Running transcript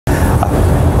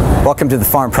Welcome to the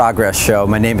Farm Progress Show.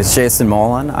 My name is Jason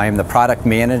Moulin. I am the product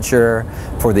manager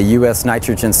for the U.S.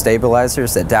 nitrogen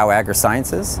stabilizers at Dow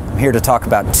AgroSciences. I'm here to talk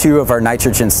about two of our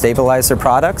nitrogen stabilizer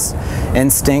products,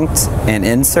 Instinct and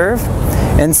Inserve.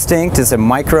 Instinct is a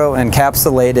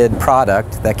micro-encapsulated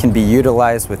product that can be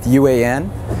utilized with UAN,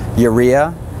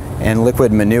 urea, and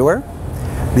liquid manure.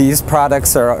 These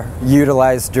products are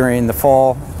utilized during the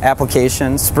fall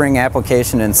application, spring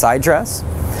application, and side dress.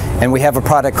 And we have a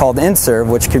product called Inserve,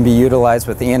 which can be utilized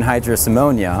with anhydrous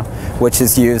ammonia, which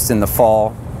is used in the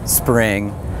fall, spring,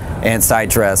 and side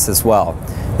dress as well.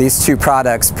 These two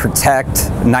products protect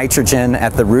nitrogen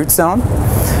at the root zone,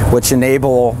 which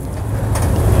enable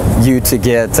you to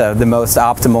get the most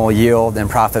optimal yield and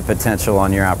profit potential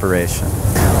on your operation.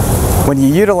 When you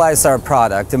utilize our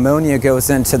product, ammonia goes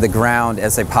into the ground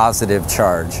as a positive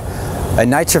charge. A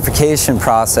nitrification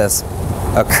process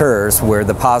occurs where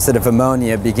the positive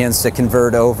ammonia begins to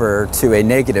convert over to a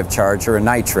negative charge or a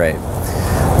nitrate.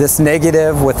 This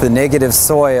negative with the negative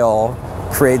soil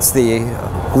creates the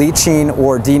leaching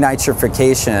or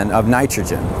denitrification of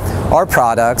nitrogen. Our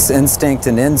products, Instinct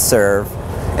and Inserve,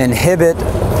 inhibit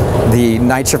the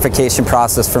nitrification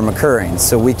process from occurring.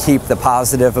 So we keep the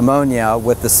positive ammonia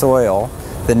with the soil,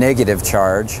 the negative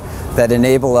charge, that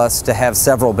enable us to have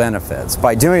several benefits.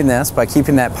 By doing this, by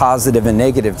keeping that positive and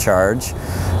negative charge,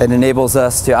 it enables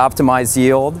us to optimize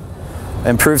yield,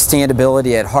 improve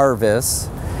standability at harvest,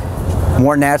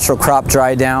 more natural crop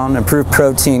dry down, improve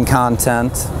protein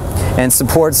content, and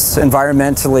supports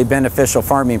environmentally beneficial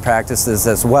farming practices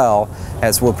as well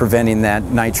as we're preventing that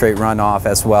nitrate runoff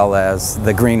as well as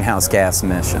the greenhouse gas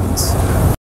emissions.